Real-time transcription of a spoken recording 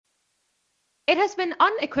It has been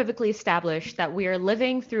unequivocally established that we are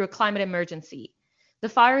living through a climate emergency. The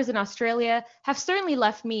fires in Australia have certainly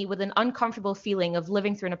left me with an uncomfortable feeling of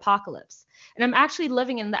living through an apocalypse, and I'm actually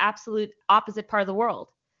living in the absolute opposite part of the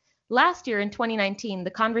world. Last year in 2019, the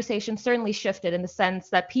conversation certainly shifted in the sense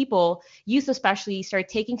that people, youth especially, started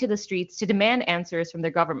taking to the streets to demand answers from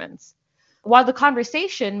their governments. While the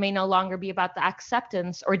conversation may no longer be about the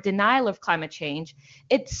acceptance or denial of climate change,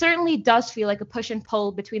 it certainly does feel like a push and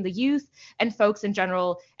pull between the youth and folks in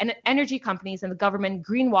general, and energy companies and the government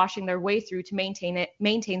greenwashing their way through to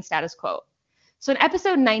maintain status quo. So, in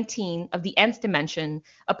episode 19 of The Nth Dimension,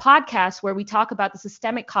 a podcast where we talk about the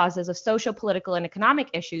systemic causes of social, political, and economic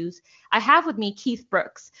issues, I have with me Keith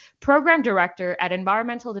Brooks, Program Director at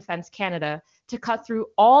Environmental Defense Canada, to cut through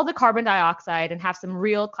all the carbon dioxide and have some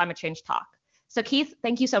real climate change talk. So, Keith,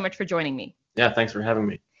 thank you so much for joining me. Yeah, thanks for having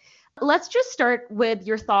me. Let's just start with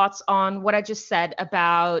your thoughts on what I just said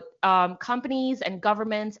about companies and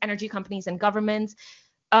governments, energy companies and governments,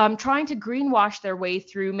 trying to greenwash their way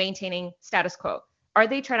through maintaining status quo. Are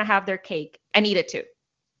they trying to have their cake and eat it too?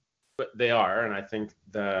 But they are, and I think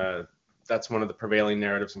that's one of the prevailing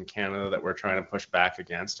narratives in Canada that we're trying to push back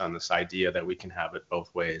against, on this idea that we can have it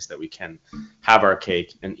both ways, that we can have our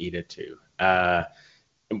cake and eat it too.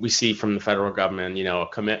 We see from the federal government, a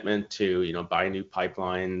commitment to, buy new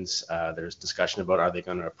pipelines. There's discussion about, are they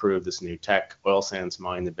going to approve this new Teck oil sands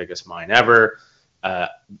mine, the biggest mine ever?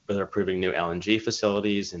 They're approving new LNG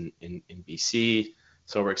facilities in BC.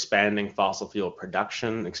 So we're expanding fossil fuel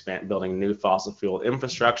production, building new fossil fuel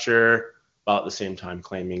infrastructure, while at the same time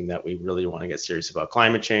claiming that we really want to get serious about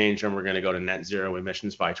climate change and we're going to go to net zero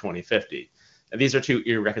emissions by 2050. And these are two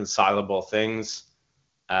irreconcilable things.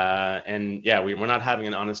 We're not having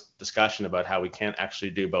an honest discussion about how we can't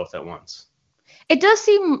actually do both at once. It does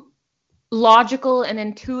seem logical and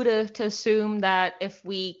intuitive to assume that if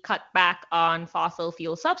we cut back on fossil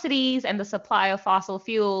fuel subsidies and the supply of fossil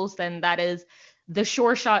fuels, then that is the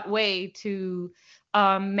sure shot way to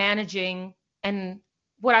managing and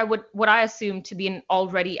what I assume to be an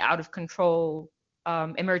already out of control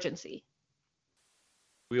emergency.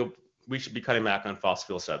 We should be cutting back on fossil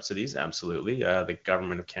fuel subsidies, absolutely. The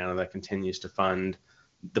government of Canada continues to fund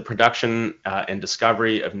the production and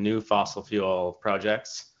discovery of new fossil fuel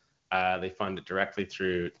projects. They fund it directly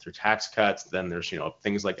through tax cuts. Then there's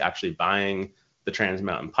things like actually buying the Trans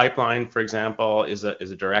Mountain Pipeline, for example, is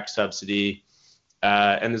a direct subsidy,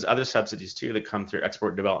 and there's other subsidies too that come through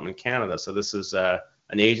Export Development Canada. So this is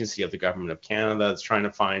an agency of the government of Canada that's trying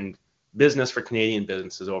to find business for Canadian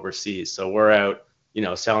businesses overseas. So we're out,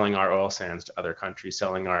 selling our oil sands to other countries,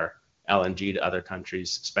 selling our LNG to other countries,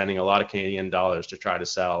 spending a lot of Canadian dollars to try to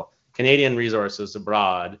sell Canadian resources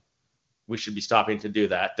abroad. We should be stopping to do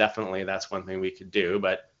that. Definitely, that's one thing we could do.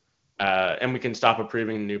 But and we can stop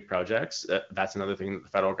approving new projects. That's another thing that the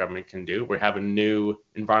federal government can do. We have a new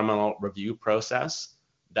environmental review process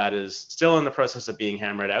that is still in the process of being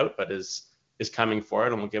hammered out, but is coming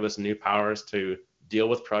forward and will give us new powers to deal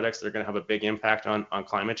with projects that are going to have a big impact on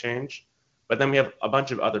climate change. But then we have a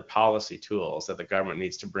bunch of other policy tools that the government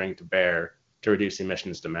needs to bring to bear to reduce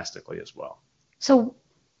emissions domestically as well. So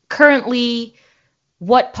currently,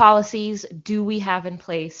 what policies do we have in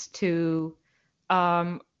place to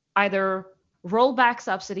either roll back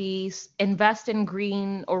subsidies, invest in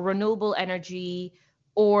green or renewable energy,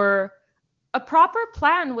 or a proper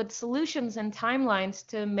plan with solutions and timelines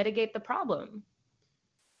to mitigate the problem?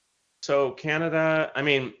 So Canada,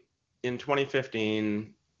 in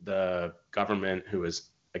 2015, the government, who is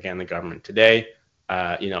again the government today,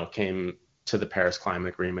 came to the Paris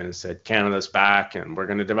Climate Agreement and said, Canada's back and we're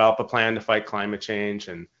going to develop a plan to fight climate change.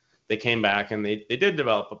 And they came back and they did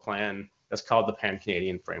develop a plan that's called the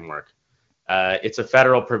Pan-Canadian Framework. It's a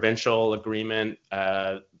federal provincial agreement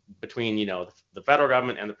between, the federal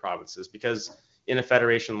government and the provinces, because in a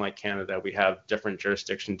federation like Canada, we have different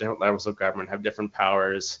jurisdictions, different levels of government, have different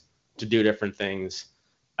powers to do different things.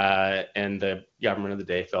 And the government of the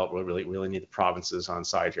day felt we really need the provinces on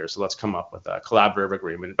side here. So let's come up with a collaborative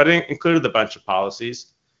agreement. But it included a bunch of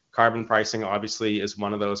policies. Carbon pricing obviously is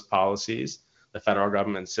one of those policies. The federal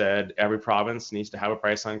government said every province needs to have a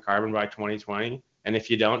price on carbon by 2020. And if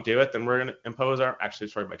you don't do it, then we're going to impose by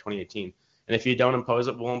 2018. And if you don't impose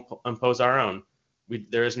it, we'll impose our own.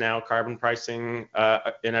 There is now carbon pricing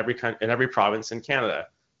in every province in Canada,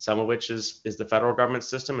 some of which is the federal government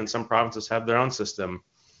system, and some provinces have their own system.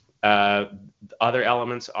 Other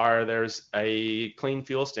elements are, there's a clean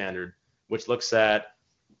fuel standard, which looks at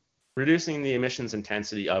reducing the emissions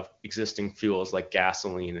intensity of existing fuels like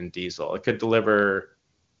gasoline and diesel. It could deliver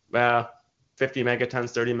 50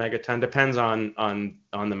 megatons, 30 megatons, depends on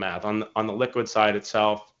the math. On the liquid side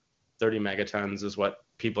itself, 30 megatons is what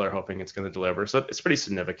people are hoping it's going to deliver. So it's pretty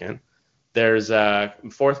significant. There's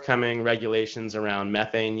forthcoming regulations around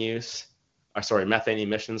methane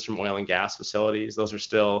emissions from oil and gas facilities. Those are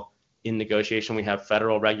still in negotiation. We have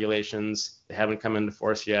federal regulations. They haven't come into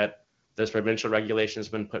force yet. There's provincial regulations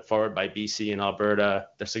been put forward by BC and Alberta.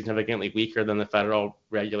 They're significantly weaker than the federal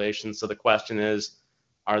regulations. So the question is,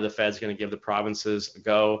 are the feds going to give the provinces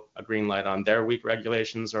a green light on their weak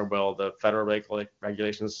regulations, or will the federal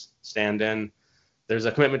regulations stand in? There's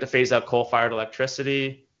a commitment to phase out coal-fired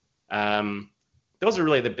electricity. Those are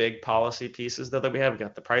really the big policy pieces that we have. We've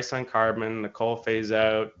got the price on carbon, the coal phase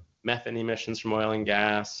out, methane emissions from oil and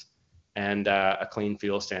gas, and a clean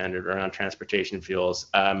fuel standard around transportation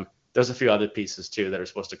fuels. There's a few other pieces too that are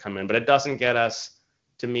supposed to come in, but it doesn't get us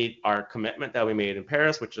to meet our commitment that we made in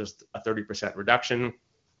Paris, which is a 30% reduction.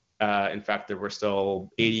 In fact, we're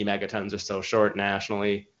still 80 megatons or so short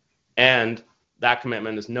nationally. And that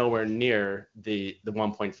commitment is nowhere near the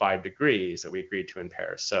 1.5 degrees that we agreed to in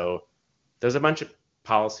Paris. So there's a bunch of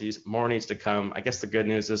policies, more needs to come. I guess the good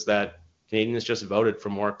news is that Canadians just voted for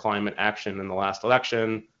more climate action in the last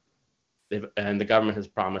election. And the government has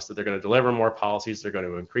promised that they're going to deliver more policies. They're going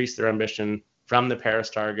to increase their ambition from the Paris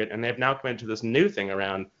target. And they've now committed to this new thing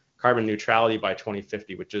around carbon neutrality by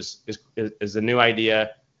 2050, which is a new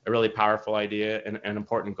idea, a really powerful idea, and an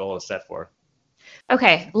important goal is set for.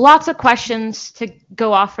 Okay, lots of questions to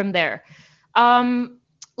go off from there.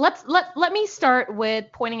 Let me start with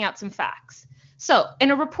pointing out some facts. So, in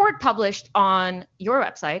a report published on your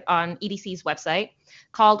website, on EDC's website,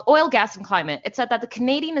 called Oil, Gas, and Climate, it said that the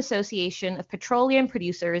Canadian Association of Petroleum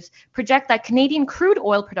Producers project that Canadian crude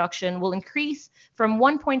oil production will increase from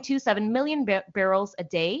 1.27 million barrels a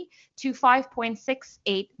day to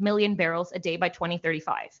 5.68 million barrels a day by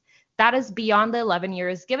 2035. That is beyond the 11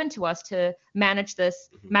 years given to us to manage this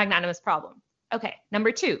magnanimous problem. Okay,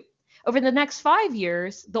 number two. Over the next 5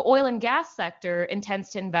 years, the oil and gas sector intends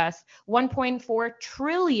to invest $1.4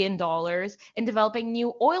 trillion in developing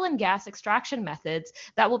new oil and gas extraction methods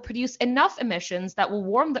that will produce enough emissions that will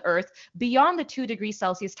warm the Earth beyond the 2 degrees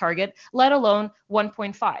Celsius target, let alone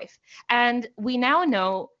 1.5. And we now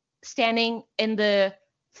know, standing in the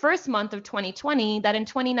first month of 2020, that in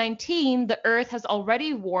 2019, the Earth has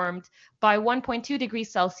already warmed by 1.2 degrees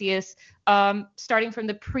Celsius, starting from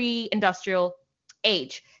the pre-industrial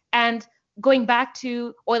age. And going back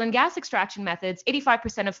to oil and gas extraction methods,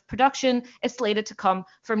 85% of production is slated to come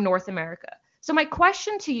from North America. So my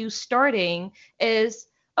question to you starting is,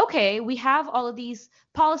 okay, we have all of these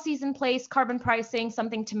policies in place, carbon pricing,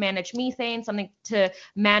 something to manage methane, something to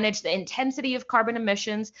manage the intensity of carbon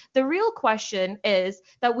emissions. The real question is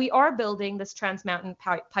that we are building this Trans Mountain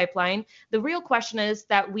pipeline. The real question is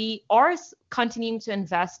that we are continuing to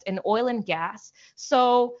invest in oil and gas.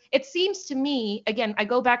 So it seems to me, again, I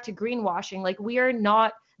go back to greenwashing, like we are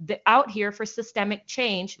not out here for systemic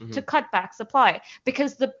change to cut back supply,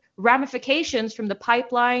 because the ramifications from the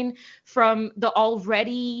pipeline, from the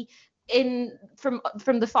already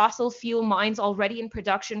from the fossil fuel mines already in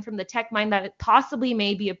production, from the tech mine that it possibly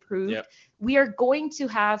may be approved, we are going to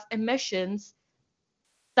have emissions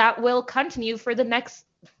that will continue for the next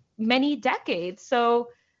many decades. So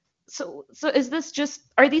is this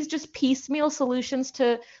are these just piecemeal solutions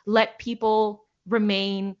to let people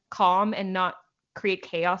remain calm and not create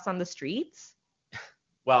chaos on the streets?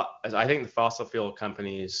 Well, I think the fossil fuel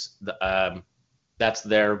companies, that's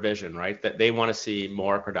their vision, right? That they want to see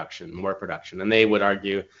more production. And they would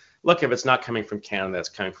argue, look, if it's not coming from Canada, it's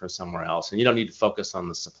coming from somewhere else. And you don't need to focus on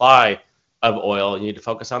the supply of oil. You need to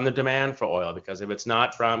focus on the demand for oil, because if it's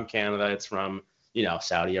not from Canada, it's from,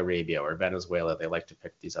 Saudi Arabia or Venezuela. They like to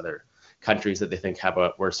pick these other countries that they think have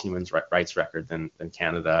a worse human rights record than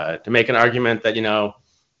Canada to make an argument that,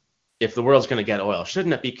 if the world's going to get oil,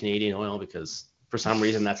 shouldn't it be Canadian oil? Because for some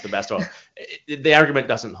reason, that's the best oil. The argument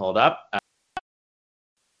doesn't hold up.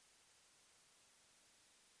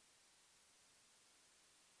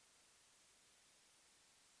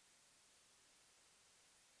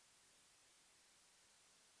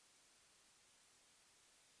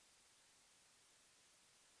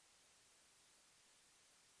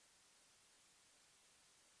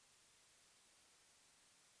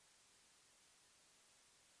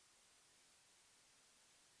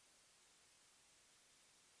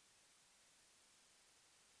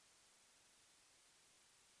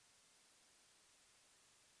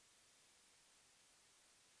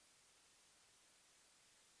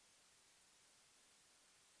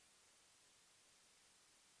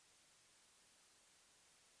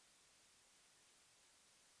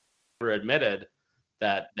 Admitted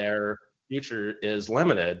that their future is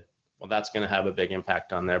limited, well, that's going to have a big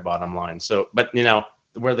impact on their bottom line. So, but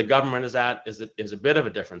Where the government is at is a bit of a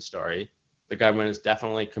different story. The government is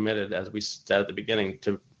definitely committed, as we said at the beginning,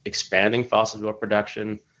 to expanding fossil fuel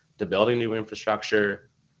production, to building new infrastructure,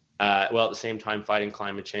 while at the same time fighting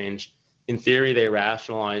climate change. In theory, they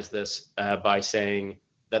rationalize this by saying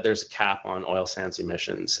that there's a cap on oil sands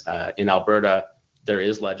emissions. In Alberta, there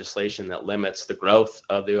is legislation that limits the growth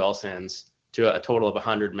of the oil sands to a total of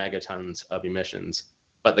 100 megatons of emissions,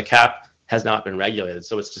 but the cap has not been regulated.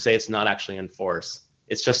 So it's to say it's not actually in force.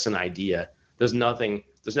 It's just an idea. There's no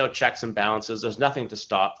checks and balances. There's nothing to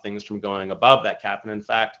stop things from going above that cap. And in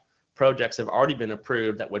fact, projects have already been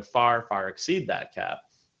approved that would far, far exceed that cap.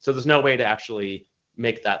 So there's no way to actually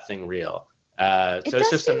make that thing real. It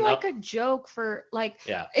does seem like a joke for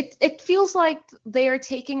it feels like they are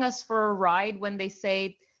taking us for a ride when they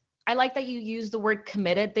say, I like that you use the word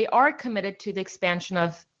committed. They are committed to the expansion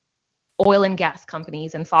of oil and gas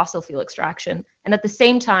companies and fossil fuel extraction. And at the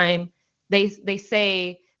same time, they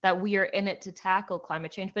say that we are in it to tackle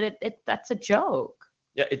climate change, but that's a joke.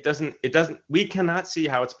 Yeah, it doesn't, we cannot see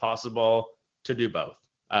how it's possible to do both.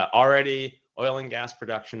 Already, oil and gas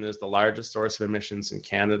production is the largest source of emissions in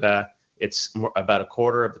Canada. It's about a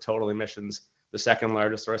quarter of the total emissions. The second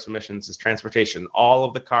largest source of emissions is transportation. All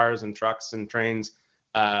of the cars and trucks and trains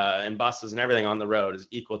and buses and everything on the road is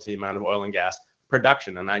equal to the amount of oil and gas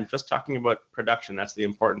production. And I'm just talking about production. That's the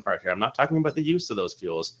important part here. I'm not talking about the use of those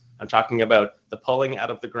fuels. I'm talking about the pulling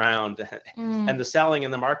out of the ground and the selling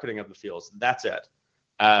and the marketing of the fuels. That's it.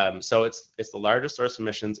 So it's the largest source of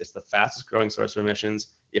emissions. It's the fastest growing source of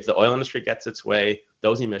emissions. If the oil industry gets its way,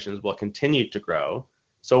 those emissions will continue to grow.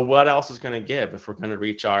 So what else is going to give if we're going to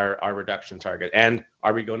reach our reduction target? And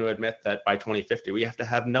are we going to admit that by 2050 we have to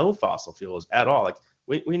have no fossil fuels at all? Like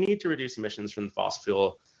we need to reduce emissions from the fossil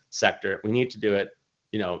fuel sector. We need to do it,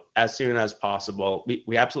 as soon as possible.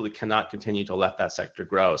 We absolutely cannot continue to let that sector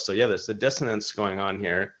grow. So yeah, there's the dissonance going on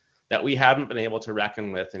here that we haven't been able to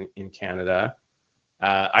reckon with in Canada.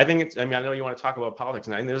 I think I know you want to talk about politics,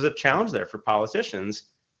 and I think there's a challenge there for politicians.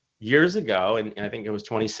 Years ago, and I think it was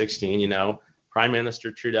 2016, Prime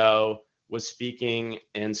Minister Trudeau was speaking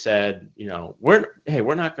and said, we're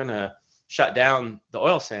not going to shut down the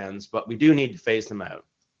oil sands, but we do need to phase them out.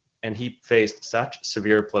 And he faced such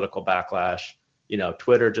severe political backlash.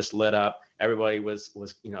 Twitter just lit up. Everybody was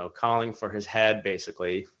calling for his head,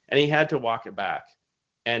 basically, and he had to walk it back.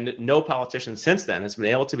 And no politician since then has been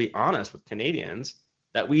able to be honest with Canadians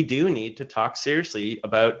that we do need to talk seriously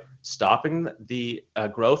about stopping the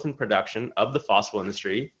growth and production of the fossil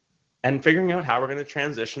industry and figuring out how we're going to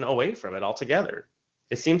transition away from it altogether.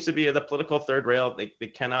 It seems to be the political third rail. They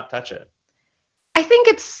cannot touch it. I think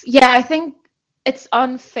it's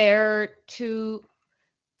unfair to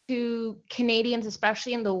Canadians,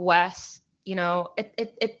 especially in the West.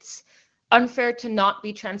 It's unfair to not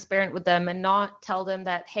be transparent with them and not tell them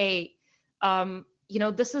that, hey,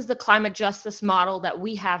 this is the climate justice model that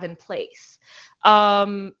we have in place.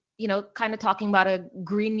 Kind of talking about a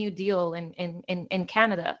Green New Deal in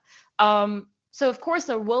Canada. So of course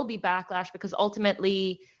there will be backlash because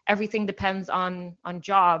ultimately everything depends on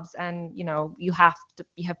jobs, and you have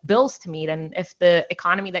bills to meet, and if the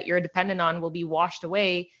economy that you're dependent on will be washed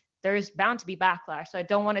away, there's bound to be backlash. So I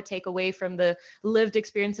don't want to take away from the lived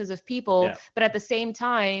experiences of people, but at the same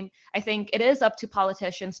time, I think it is up to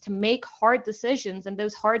politicians to make hard decisions, and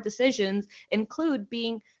those hard decisions include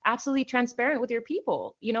being absolutely transparent with your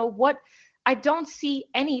people. I don't see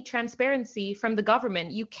any transparency from the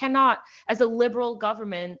government. You cannot, as a liberal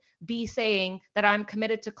government, be saying that I'm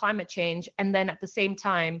committed to climate change and then at the same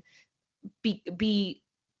time be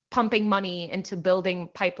pumping money into building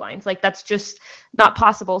pipelines. Like, that's just not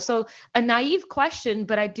possible. So a naive question,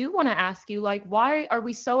 but I do want to ask you, why are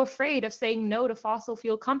we so afraid of saying no to fossil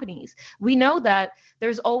fuel companies? We know that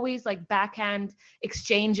there's always backhand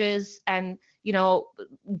exchanges and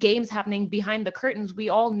games happening behind the curtains. We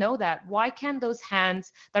all know that. Why can't those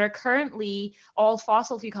hands that are currently all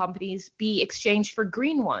fossil fuel companies be exchanged for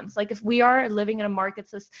green ones? If we are living in a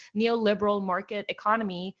market, this neoliberal market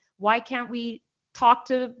economy, why can't we talk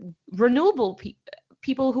to renewable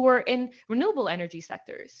people who are in renewable energy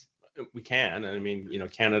sectors? We can.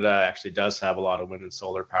 Canada actually does have a lot of wind and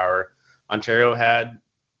solar power. Ontario had,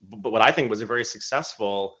 but what I think was a very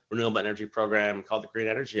successful renewable energy program called the Green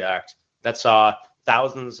Energy Act that saw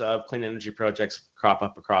thousands of clean energy projects crop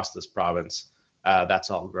up across this province.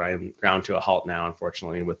 That's all ground to a halt now,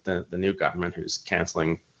 unfortunately, with the new government who's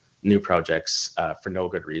canceling new projects for no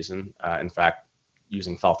good reason. In fact,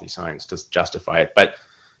 using faulty science to justify it. But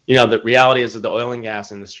the reality is that the oil and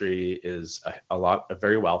gas industry is a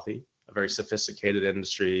very wealthy, a very sophisticated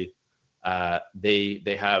industry.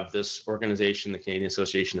 They have this organization, the Canadian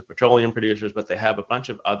Association of Petroleum Producers, but they have a bunch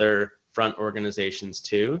of other front organizations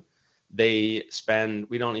too. They spend,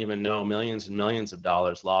 we don't even know, millions and millions of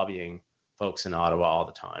dollars lobbying folks in Ottawa all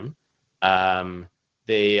the time.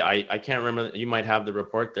 I can't remember, you might have the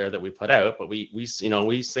report there that we put out, but we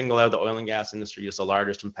single out the oil and gas industry as the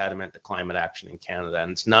largest impediment to climate action in Canada.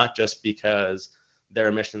 And it's not just because their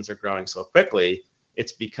emissions are growing so quickly,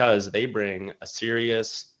 it's because they bring a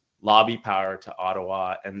serious lobby power to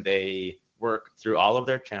Ottawa, and they work through all of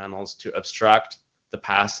their channels to obstruct the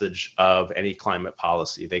passage of any climate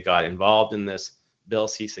policy. They got involved in this Bill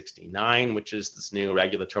C-69, which is this new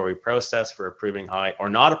regulatory process for approving high or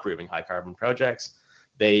not approving high carbon projects.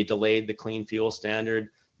 They delayed the clean fuel standard.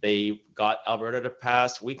 They got Alberta to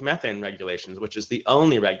pass weak methane regulations, which is the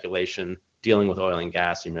only regulation dealing with oil and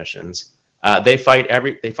gas emissions. They fight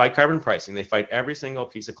carbon pricing. They fight every single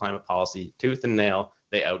piece of climate policy tooth and nail.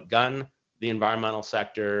 They outgun the environmental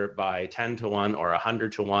sector by 10 to 1 or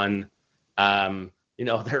 100 to 1.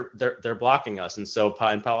 They're blocking us. And so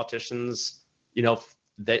politicians,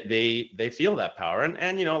 they feel that power.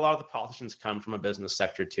 And a lot of the politicians come from a business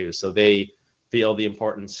sector too. So they feel the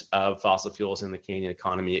importance of fossil fuels in the Canadian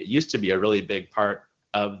economy. It used to be a really big part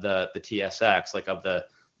of the TSX, like of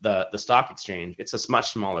the stock exchange. It's a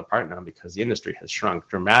much smaller part now because the industry has shrunk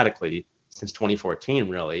dramatically since 2014,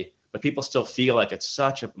 really. But people still feel like it's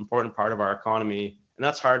such an important part of our economy, and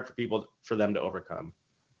that's hard for them to overcome.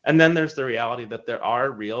 And then there's the reality that there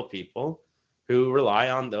are real people who rely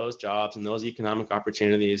on those jobs and those economic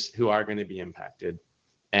opportunities who are going to be impacted.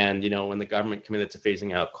 And when the government committed to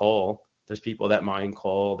phasing out coal, there's people that mine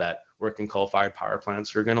coal, that work in coal-fired power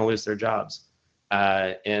plants who are going to lose their jobs.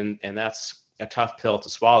 And that's a tough pill to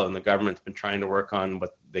swallow. And the government's been trying to work on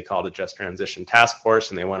what they call the Just Transition Task Force,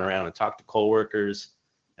 and they went around and talked to coal workers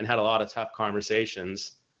and had a lot of tough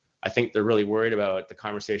conversations. I think they're really worried about the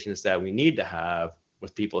conversations that we need to have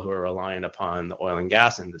with people who are reliant upon the oil and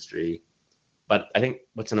gas industry. But I think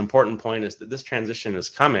what's an important point is that this transition is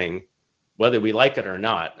coming, whether we like it or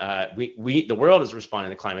not. The world is responding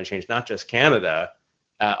to climate change, not just Canada.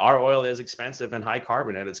 Our oil is expensive and high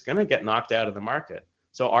carbon, and it's going to get knocked out of the market.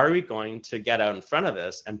 So are we going to get out in front of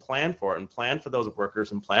this and plan for it, and plan for those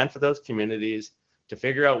workers and plan for those communities to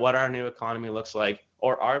figure out what our new economy looks like?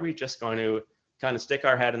 Or are we just going to kind of stick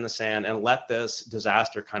our head in the sand and let this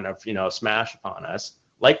disaster kind of, smash upon us,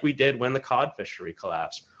 like we did when the cod fishery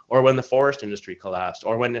collapsed, or when the forest industry collapsed,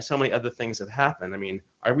 or when so many other things have happened? I mean,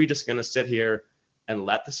 are we just going to sit here and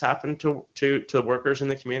let this happen to workers in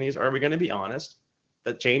the communities? Or are we going to be honest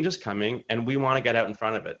that change is coming and we want to get out in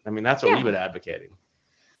front of it? I mean, that's what we've been advocating.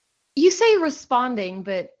 You say responding,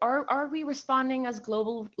 but are we responding as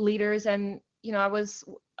global leaders? And I was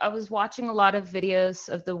watching a lot of videos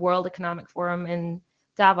of the World Economic Forum in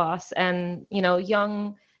Davos, and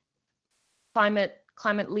young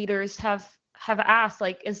climate leaders have asked,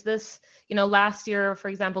 like, is this, last year, for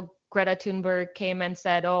example, Greta Thunberg came and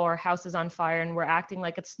said, oh, our house is on fire, and we're acting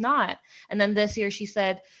like it's not. And then this year she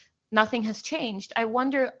said, nothing has changed. I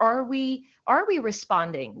wonder, are we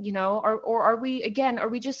responding, or are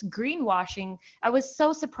we just greenwashing? I was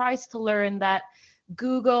so surprised to learn that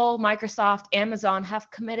Google, Microsoft, Amazon have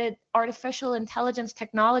committed artificial intelligence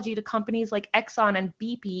technology to companies like Exxon and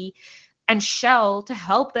BP and Shell to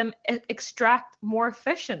help them extract more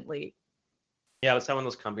efficiently. Yeah, but some of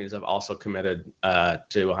those companies have also committed to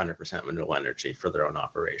 100% renewable energy for their own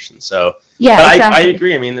operations. So yeah, exactly. I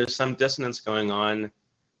agree. I mean, there's some dissonance going on.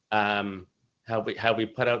 Have we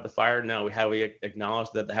put out the fire? No. Have we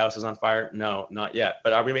acknowledged that the house is on fire? No, not yet.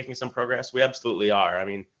 But are we making some progress? We absolutely are. I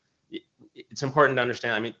mean, it's important to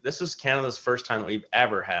understand. I mean, this is Canada's first time that we've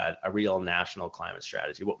ever had a real national climate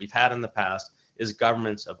strategy. What we've had in the past is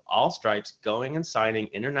governments of all stripes going and signing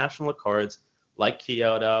international accords like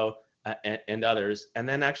Kyoto and others, and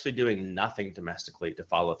then actually doing nothing domestically to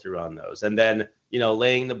follow through on those. And then,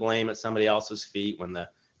 laying the blame at somebody else's feet when the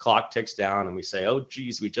clock ticks down and we say, oh,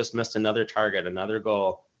 geez, we just missed another target, another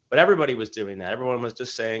goal. But everybody was doing that. Everyone was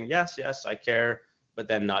just saying, yes, I care, but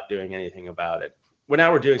then not doing anything about it. Well,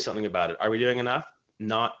 now we're doing something about it. Are we doing enough?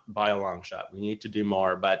 Not by a long shot. We need to do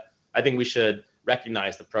more, but I think we should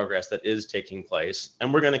recognize the progress that is taking place.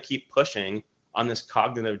 And we're going to keep pushing on this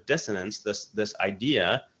cognitive dissonance, this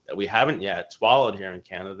idea that we haven't yet swallowed here in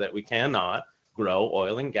Canada, that we cannot grow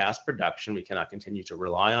oil and gas production. We cannot continue to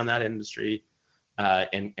rely on that industry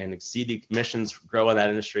and see the emissions grow in that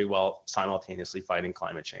industry while simultaneously fighting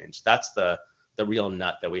climate change. That's the real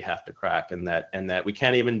nut that we have to crack, and that we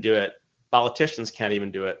can't even do it. Politicians can't even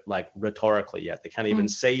do it like rhetorically yet. They can't even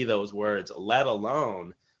say those words, let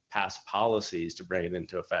alone pass policies to bring it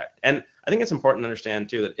into effect. And I think it's important to understand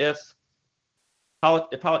too that if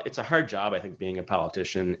It's a hard job, I think, being a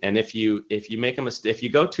politician. And if you make a mistake, if you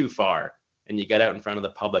go too far and you get out in front of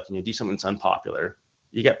the public and you do something that's unpopular,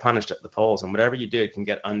 you get punished at the polls, and whatever you did can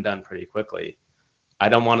get undone pretty quickly. I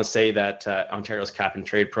don't want to say that Ontario's cap and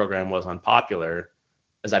trade program was unpopular,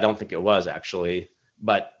 as I don't think it was actually,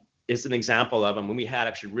 but it's an example of them when we had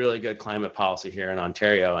actually really good climate policy here in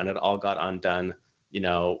Ontario, and it all got undone,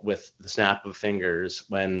 with the snap of fingers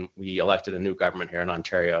when we elected a new government here in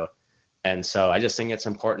Ontario. And so I just think it's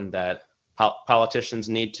important that politicians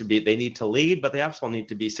need to lead, but they also need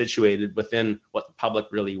to be situated within what the public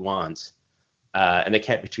really wants. And they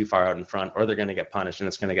can't be too far out in front, or they're going to get punished and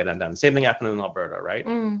it's going to get undone. Same thing happened in Alberta, right?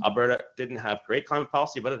 Alberta didn't have great climate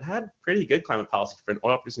policy, but it had pretty good climate policy for an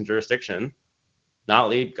oil producing jurisdiction.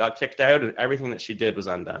 Notley got kicked out, and everything that she did was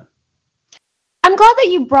undone. I'm glad that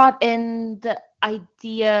you brought in the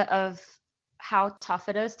idea of how tough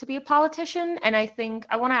it is to be a politician. And I think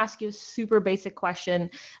I want to ask you a super basic question.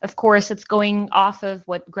 Of course, it's going off of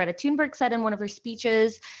what Greta Thunberg said in one of her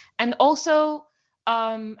speeches. And also,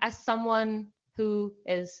 as someone who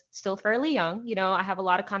is still fairly young, I have a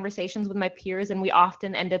lot of conversations with my peers, and we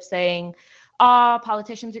often end up saying,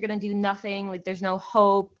 politicians are going to do nothing, like there's no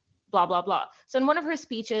hope, blah, blah, blah. So in one of her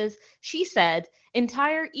speeches, she said,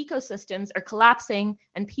 entire ecosystems are collapsing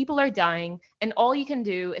and people are dying, and all you can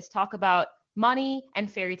do is talk about money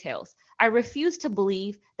and fairy tales. I refuse to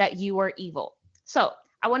believe that you are evil. So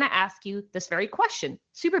I want to ask you this very question,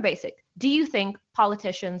 super basic. Do you think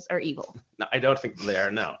politicians are evil? No, I don't think they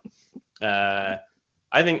are, no. I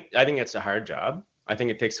think it's a hard job. I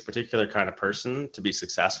think it takes a particular kind of person to be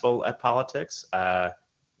successful at politics.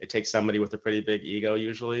 It takes somebody with a pretty big ego,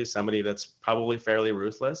 usually, somebody that's probably fairly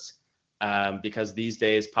ruthless, because these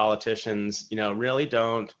days politicians, really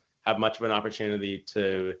don't have much of an opportunity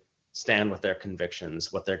to stand with their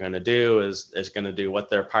convictions. What they're going to do is going to do what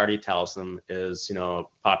their party tells them is,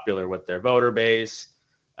 popular with their voter base,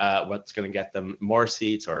 what's going to get them more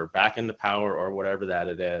seats or back into power or whatever that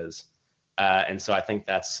it is. And so I think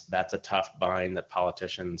that's a tough bind that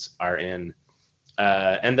politicians are in.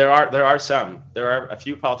 And there are a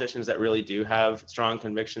few politicians that really do have strong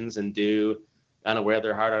convictions and do kind of wear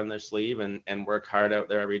their heart on their sleeve and work hard out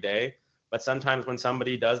there every day. But sometimes when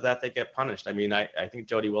somebody does that, they get punished. I mean, I think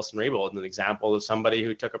Jody Wilson-Raybould is an example of somebody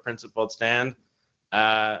who took a principled stand.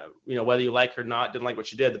 Whether you like her or not, didn't like what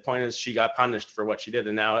she did. The point is, she got punished for what she did,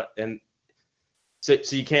 so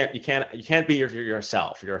you can't be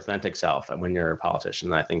yourself, your authentic self, when you're a politician.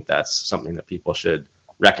 And I think that's something that people should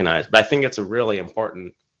recognize. But I think it's a really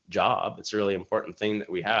important job. It's a really important thing that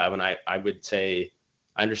we have. And I would say,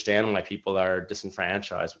 I understand why people are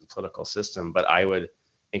disenfranchised with the political system, but I would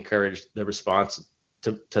encourage the response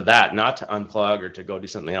to that, not to unplug or to go do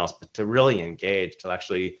something else, but to really engage, to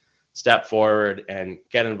actually step forward and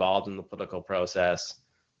get involved in the political process.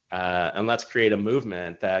 And let's create a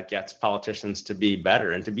movement that gets politicians to be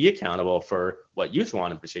better and to be accountable for what youth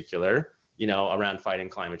want in particular, around fighting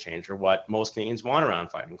climate change, or what most Canadians want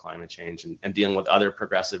around fighting climate change and dealing with other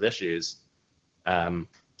progressive issues. Yeah,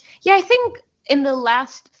 I think in the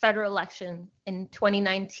last federal election in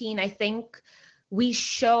 2019, I think we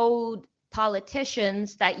showed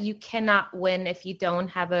politicians that you cannot win if you don't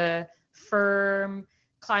have a firm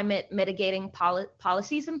climate mitigating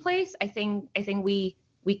policies in place. I think we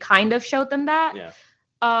kind of showed them that. Yeah.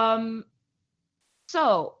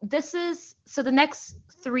 So the next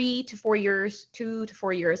 3 to 4 years, 2 to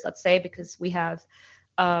 4 years, let's say, because we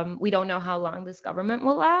don't know how long this government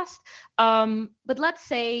will last. But let's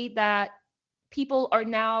say that people are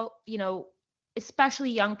now, especially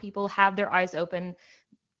young people, have their eyes open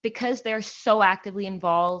because they're so actively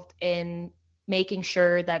involved in making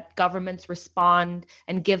sure that governments respond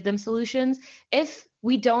and give them solutions. If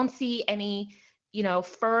we don't see any,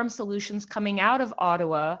 firm solutions coming out of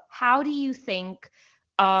Ottawa, how do you think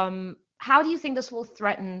this will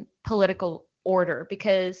threaten political order?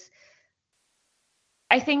 Because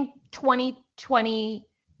I think 2020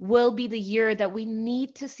 will be the year that we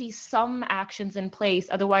need to see some actions in place.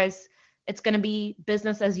 Otherwise, it's going to be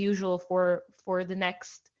business as usual for the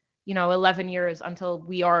next 11 years until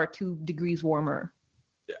we are 2 degrees warmer.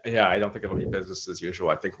 Yeah, I don't think it'll be business as usual.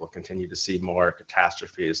 I think we'll continue to see more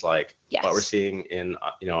catastrophes like what we're seeing in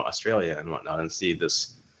Australia and whatnot, and see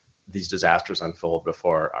these disasters unfold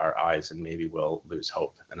before our eyes, and maybe we'll lose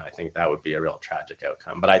hope. And I think that would be a real tragic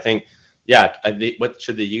outcome. But I think, what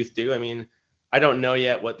should the youth do? I mean, I don't know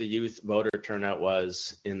yet what the youth voter turnout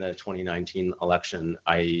was in the 2019 election.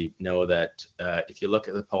 I know that if you look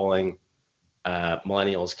at the polling,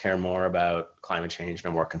 millennials care more about climate change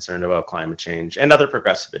and are more concerned about climate change and other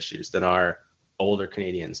progressive issues than are older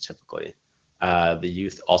Canadians typically. The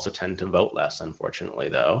youth also tend to vote less, unfortunately,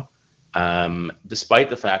 though, despite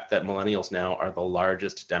the fact that millennials now are the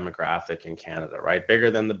largest demographic in Canada, right?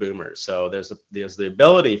 Bigger than the boomers. So there's the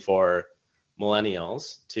ability for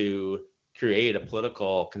millennials to create a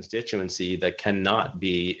political constituency that cannot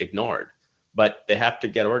be ignored. But they have to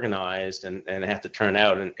get organized and they have to turn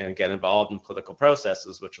out and get involved in political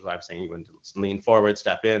processes, which is why I'm saying you want to lean forward,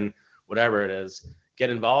 step in, whatever it is, get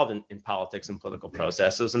involved in politics and political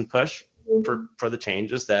processes and push for the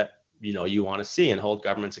changes that you want to see, and hold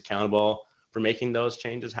governments accountable for making those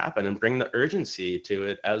changes happen, and bring the urgency to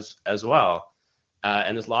it as well.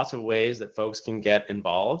 And there's lots of ways that folks can get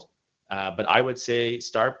involved. But I would say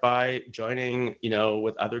start by joining,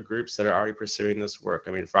 with other groups that are already pursuing this work.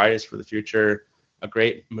 I mean, Fridays for the Future, a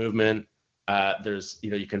great movement. There's,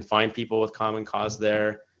 you can find people with common cause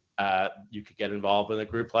there. You could get involved in a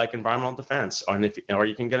group like Environmental Defense, or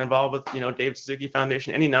you can get involved with, Dave Suzuki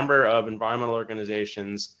Foundation, any number of environmental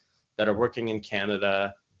organizations that are working in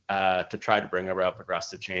Canada to try to bring about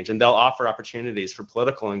progressive change. And they'll offer opportunities for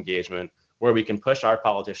political engagement where we can push our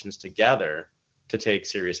politicians together to take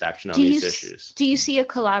serious action on these issues. Do you see a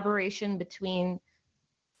collaboration between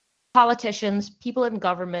politicians, people in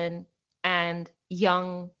government, and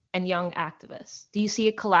young activists? Do you see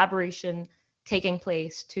a collaboration taking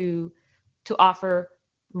place to offer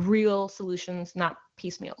real solutions, not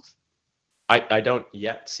piecemeals? I don't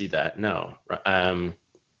yet see that, no.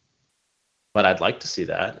 But I'd like to see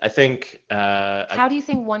that. I think. How do you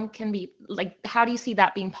think one can be, how do you see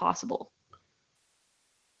that being possible?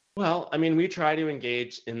 Well, I mean, we try to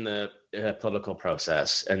engage in the political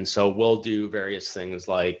process. And so we'll do various things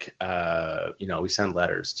like, we send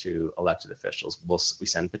letters to elected officials. We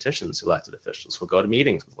send petitions to elected officials. We'll go to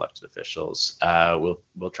meetings with elected officials.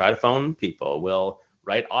 We'll try to phone people. We'll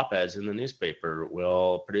write op-eds in the newspaper.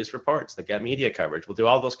 We'll produce reports that get media coverage. We'll do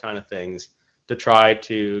all those kind of things to try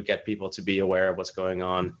to get people to be aware of what's going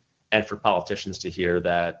on, and for politicians to hear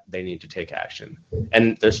that they need to take action.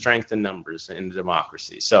 And there's strength in numbers in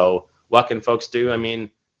democracy. So what can folks do? I mean,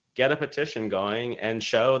 get a petition going and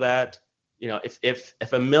show that, if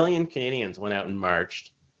 1 million Canadians went out and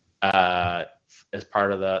marched as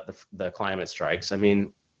part of the climate strikes, I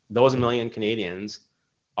mean, those 1 million Canadians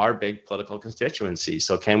are big political constituencies.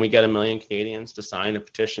 So can we get 1 million Canadians to sign a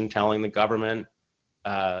petition telling the government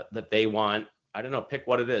that they want, I don't know, pick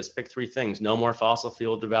what it is, pick 3 things: no more fossil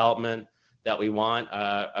fuel development, that we want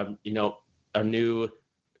a new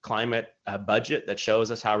climate budget that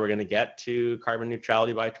shows us how we're going to get to carbon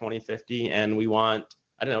neutrality by 2050, and we want,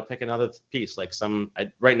 I don't know, pick another piece, like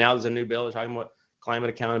right now there's a new bill talking about climate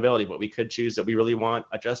accountability, but we could choose that we really want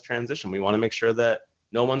a just transition. We want to make sure that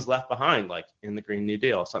no one's left behind, like in the Green New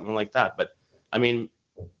Deal, something like that. But I mean,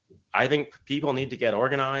 I think people need to get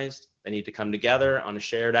organized. They need to come together on a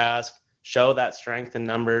shared ask, show that strength in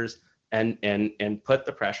numbers, and put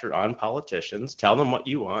the pressure on politicians. Tell them what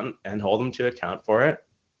you want and hold them to account for it.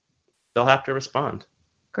 They'll have to respond.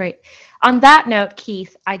 Great. On that note,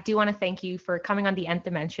 Keith, I do want to thank you for coming on The Nth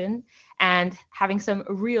Dimension and having some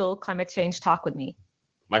real climate change talk with me.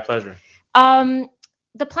 My pleasure.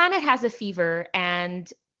 The planet has a fever,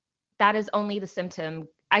 and that is only the symptom.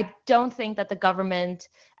 I don't think that the government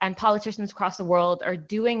and politicians across the world are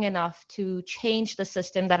doing enough to change the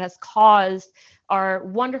system that has caused our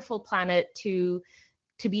wonderful planet to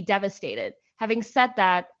be devastated. Having said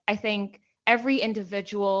that, I think every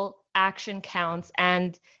individual action counts,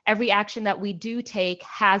 and every action that we do take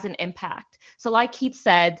has an impact. So like Keith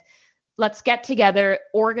said, let's get together,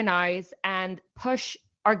 organize, and push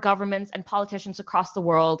our governments and politicians across the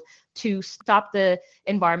world to stop the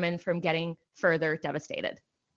environment from getting further devastated.